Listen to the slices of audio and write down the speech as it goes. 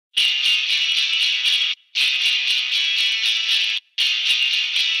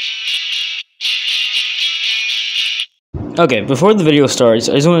Okay, before the video starts,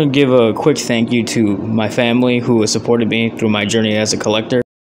 I just want to give a quick thank you to my family who has supported me through my journey as a collector.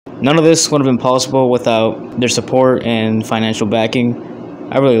 None of this would have been possible without their support and financial backing.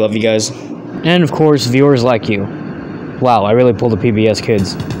 I really love you guys. And of course, viewers like you. Wow, I really pulled the PBS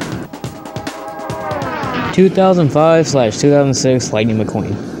kids. 2005/2006 Lightning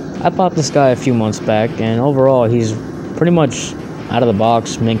McQueen. I bought this guy a few months back, and overall, he's pretty much out of the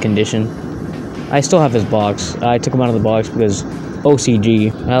box, mint condition. I still have his box. I took him out of the box because OCG.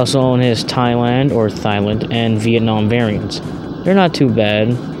 I also own his Thailand and Vietnam variants. They're not too bad,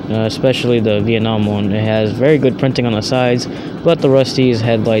 especially the Vietnam one. It has very good printing on the sides, but the Rusty's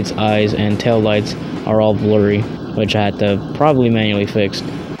headlights, eyes, and tail lights are all blurry, which I had to probably manually fix.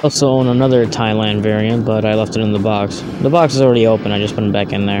 I also own another Thailand variant, but I left it in the box. The box is already open, I just put it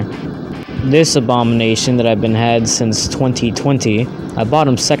back in there. This abomination that I've been had since 2020, I bought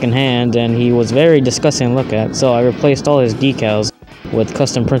him secondhand and he was very disgusting to look at, so I replaced all his decals with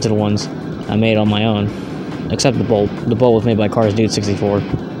custom printed ones I made on my own, except the bolt. The bolt was made by Cars Dude 64.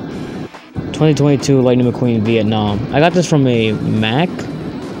 2022 Lightning McQueen Vietnam. I got this from a Mac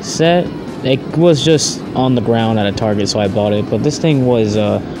set. It was just on the ground at a Target, so I bought it, but this thing was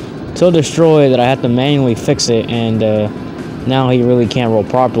so destroyed that I had to manually fix it, and now he really can't roll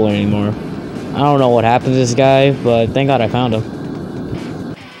properly anymore. I don't know what happened to this guy, but thank God I found him.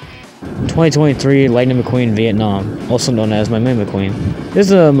 2023 Lightning McQueen Vietnam, also known as my main McQueen. This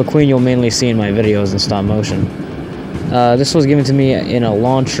is a McQueen you'll mainly see in my videos in stop motion. This was given to me in a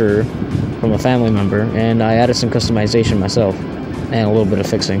launcher from a family member, and I added some customization myself, and a little bit of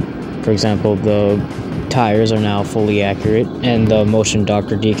fixing. For example, the tires are now fully accurate, and the Motion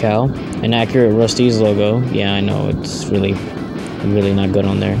Doctor decal, an accurate Rusty's logo. Yeah, I know, it's really not good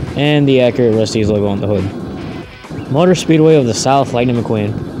on there. And the accurate Rusty's logo on the hood. Motor Speedway of the South Lightning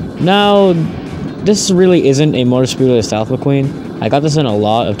McQueen. Now, this really isn't a Motor Speedway of the South McQueen. I got this in a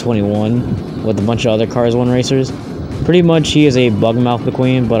lot of 21 with a bunch of other Cars 1 racers. Pretty much he is a bug mouth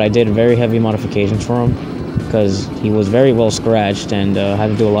McQueen, but I did very heavy modifications for him because he was very well scratched and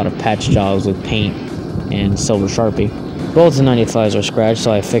had to do a lot of patch jobs with paint and silver Sharpie. Both the 95s are scratched,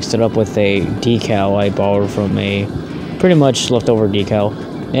 so I fixed it up with a decal I borrowed from a pretty much leftover decal,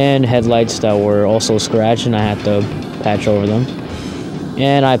 and headlights that were also scratched, and I had to patch over them.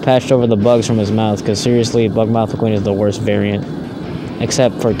 And I patched over the bugs from his mouth, because seriously, Bug Mouth McQueen is the worst variant,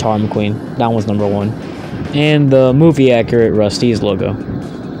 except for Tar McQueen. That one's #1. And the movie accurate Rusty's logo.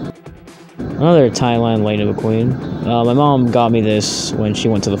 Another Thailand Lightning McQueen. My mom got me this when she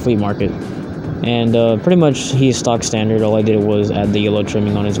went to the flea market. And pretty much he's stock standard. All I did was add the yellow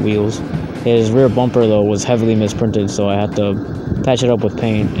trimming on his wheels. His rear bumper though was heavily misprinted, so I had to patch it up with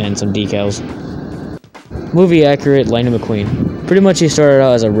paint and some decals. Movie accurate Lightning McQueen. Pretty much he started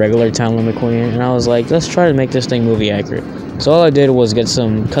out as a regular Thailand McQueen, and I was like, let's try to make this thing movie accurate. So all I did was get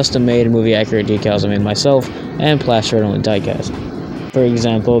some custom made movie accurate decals I made myself and plaster it on the diecast. For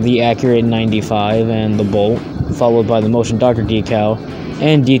example, the accurate 95 and the bolt, followed by the Motion Doctor decal,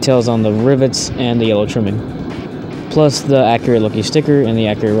 and details on the rivets and the yellow trimming. Plus the accurate Lucky sticker and the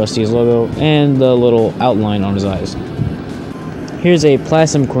accurate Rusty's logo, and the little outline on his eyes. Here's a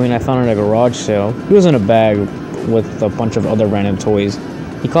plastic McQueen I found at a garage sale. He was in a bag with a bunch of other random toys.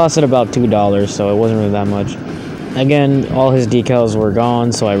 He costed about $2, so it wasn't really that much. Again, all his decals were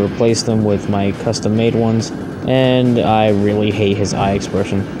gone, so I replaced them with my custom made ones, and I really hate his eye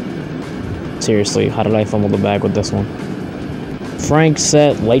expression. Seriously, how did I fumble the bag with this one? Frank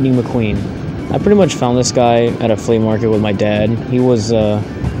Set Lightning McQueen. I pretty much found this guy at a flea market with my dad. He was,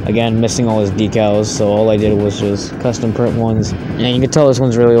 again, missing all his decals, so all I did was just custom print ones. And you can tell this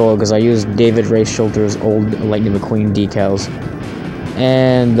one's really old because I used David Ray Schulter's old Lightning McQueen decals.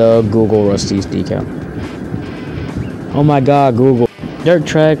 And the Google Rusty's decal. Oh my god, Google. Dirt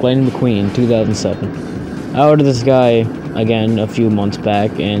Track Lightning McQueen, 2007. I ordered this guy, again, a few months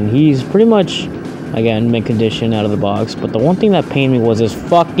back, and he's pretty much, again, mint condition out of the box. But the one thing that pained me was his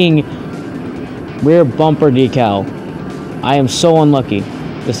fucking rear bumper decal. I am so unlucky.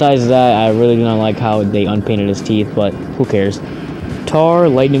 Besides that, I really do not like how they unpainted his teeth, but who cares. Tar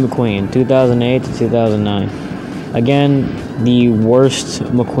Lightning McQueen, 2008 to 2009. Again, the worst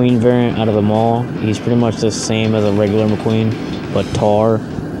McQueen variant out of them all. He's pretty much the same as a regular McQueen, but tar.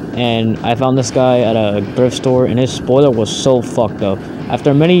 And I found this guy at a thrift store, and his spoiler was so fucked up.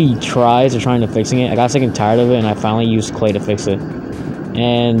 After many tries of trying to fixing it, I got sick and tired of it, and I finally used clay to fix it.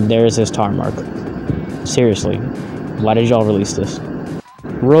 And there's his tar mark. Seriously, why did y'all release this?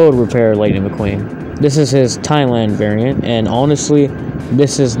 Road Repair Lightning McQueen. This is his Thailand variant, and honestly,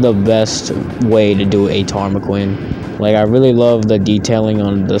 this is the best way to do a tar McQueen. Like, I really love the detailing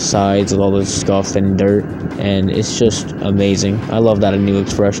on the sides with all the scuff and dirt, and it's just amazing. I love that new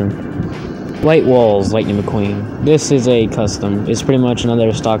expression. White walls, Lightning McQueen. This is a custom. It's pretty much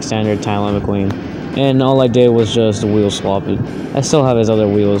another stock standard Thailand McQueen, and all I did was just wheel swap it. I still have his other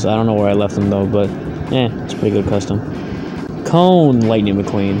wheels. I don't know where I left them though, but it's pretty good custom. Cone, Lightning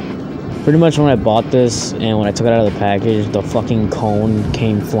McQueen. Pretty much when I bought this and when I took it out of the package, the fucking cone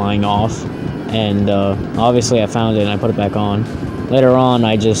came flying off. And obviously I found it and I put it back on. Later on,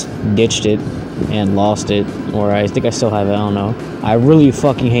 I just ditched it and lost it. Or I think I still have it, I don't know. I really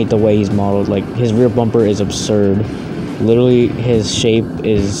fucking hate the way he's modeled. Like, his rear bumper is absurd. Literally, his shape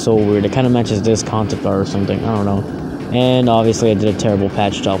is so weird. It kind of matches this concept art or something, I don't know. And obviously I did a terrible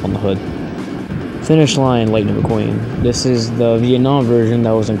patch job on the hood. Finish line, Lightning McQueen. This is the Vietnam version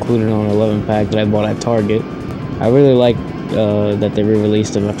that was included on an 11 pack that I bought at Target. I really like that they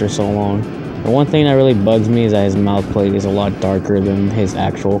re-released him after so long. The one thing that really bugs me is that his mouth plate is a lot darker than his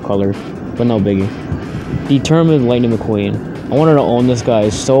actual color, but no biggie. Determined Lightning McQueen. I wanted to own this guy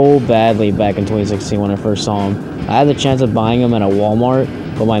so badly back in 2016 when I first saw him. I had the chance of buying him at a Walmart,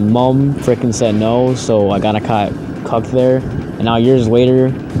 but my mom freaking said no, so I got cucked there. And now years later,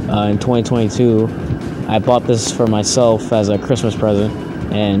 in 2022, I bought this for myself as a Christmas present,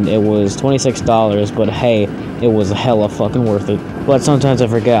 and it was $26, but hey, it was hella fucking worth it. But sometimes I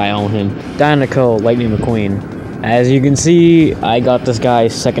forget I own him. Dynaco, Lightning McQueen. As you can see, I got this guy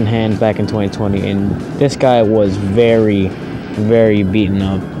secondhand back in 2020, and this guy was very, very beaten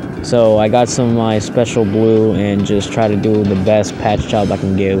up. So I got some of my special blue and just try to do the best patch job I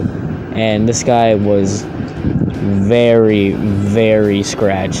can give. And this guy was very, very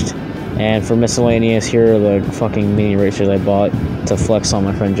scratched. And for miscellaneous, here are the fucking mini racers I bought to flex on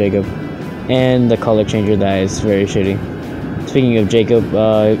my friend Jacob. And the color changer that is very shitty. Speaking of Jacob,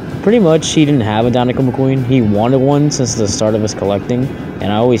 pretty much he didn't have a Danica McQueen. He wanted one since the start of his collecting,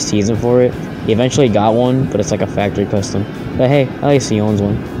 and I always tease him for it. He eventually got one, but it's like a factory custom. But hey, at least he owns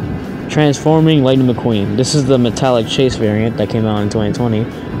one. Transforming Lightning McQueen. This is the metallic chase variant that came out in 2020.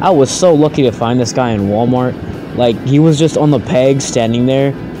 I was so lucky to find this guy in Walmart. Like, he was just on the peg standing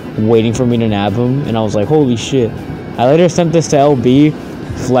there waiting for me to nab him, and I was like, holy shit. I later sent this to LB,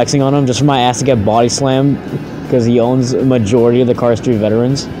 flexing on him just for my ass to get body slammed because he owns a majority of the Cars 3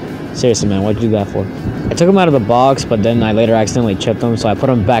 veterans. Seriously, man, what'd you do that for? I took him out of the box, but then I later accidentally chipped him, so I put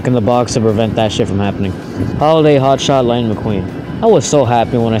him back in the box to prevent that shit from happening. Holiday Hotshot Lightning McQueen. I was so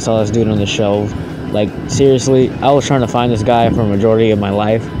happy when I saw this dude on the shelf. Like, seriously, I was trying to find this guy for a majority of my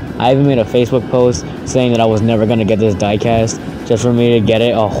life. I even made a Facebook post saying that I was never going to get this diecast, just for me to get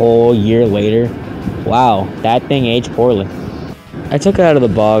it a whole year later. Wow, that thing aged poorly. I took it out of the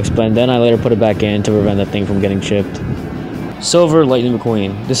box, but then I later put it back in to prevent that thing from getting chipped. Silver Lightning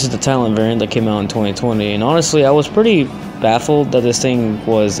McQueen. This is the Talent variant that came out in 2020, and honestly, I was pretty baffled that this thing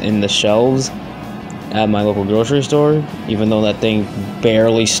was in the shelves at my local grocery store, even though that thing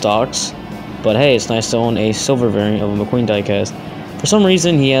barely stocks. But hey, it's nice to own a silver variant of a McQueen diecast. For some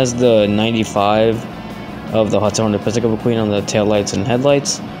reason, he has the 95 of the Hot 200 Physical McQueen on the taillights and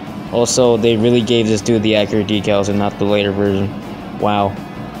headlights. Also, they really gave this dude the accurate decals and not the later version. Wow.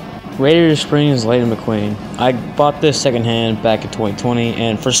 Radiator Springs Lightning McQueen. I bought this secondhand back in 2020,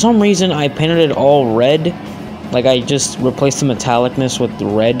 and for some reason I painted it all red. Like, I just replaced the metallicness with the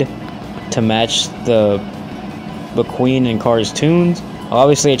red to match the McQueen and Cars tunes.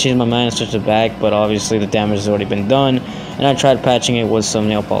 Obviously I changed my mind and switched it back, but obviously the damage has already been done, and I tried patching it with some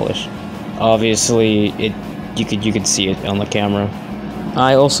nail polish. Obviously you could see it on the camera.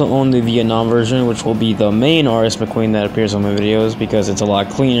 I also own the Vietnam version, which will be the main RS McQueen that appears on my videos because it's a lot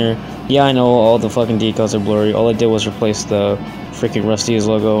cleaner. Yeah, I know all the fucking decals are blurry. All I did was replace the freaking Rusty's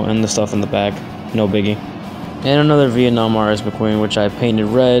logo and the stuff in the back. No biggie. And another Vietnam RS McQueen, which I painted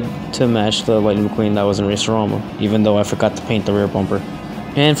red to match the Lightning McQueen that was in Racerama, even though I forgot to paint the rear bumper.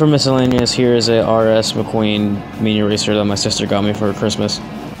 And for miscellaneous, here is a RS McQueen mini racer that my sister got me for Christmas.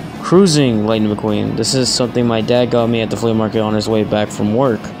 Cruising Lightning McQueen. This is something my dad got me at the flea market on his way back from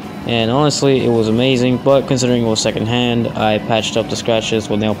work. And honestly, it was amazing, but considering it was secondhand, I patched up the scratches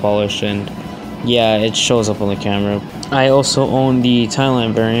with nail polish, and yeah, it shows up on the camera. I also own the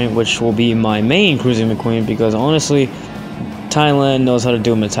Thailand variant, which will be my main Cruising McQueen, because honestly, Thailand knows how to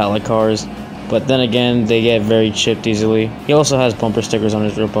do metallic cars, but then again, they get very chipped easily. He also has bumper stickers on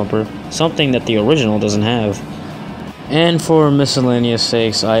his rear bumper, something that the original doesn't have. And for miscellaneous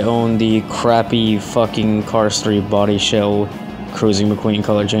sakes, I own the crappy fucking Cars 3 body shell Cruising McQueen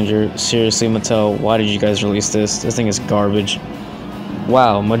color changer. Seriously, Mattel, why did you guys release this? This thing is garbage.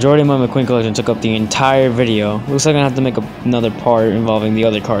 Wow, majority of my McQueen collection took up the entire video. Looks like I have to make another part involving the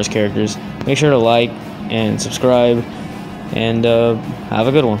other Cars characters. Make sure to like and subscribe, and have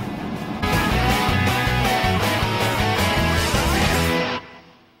a good one.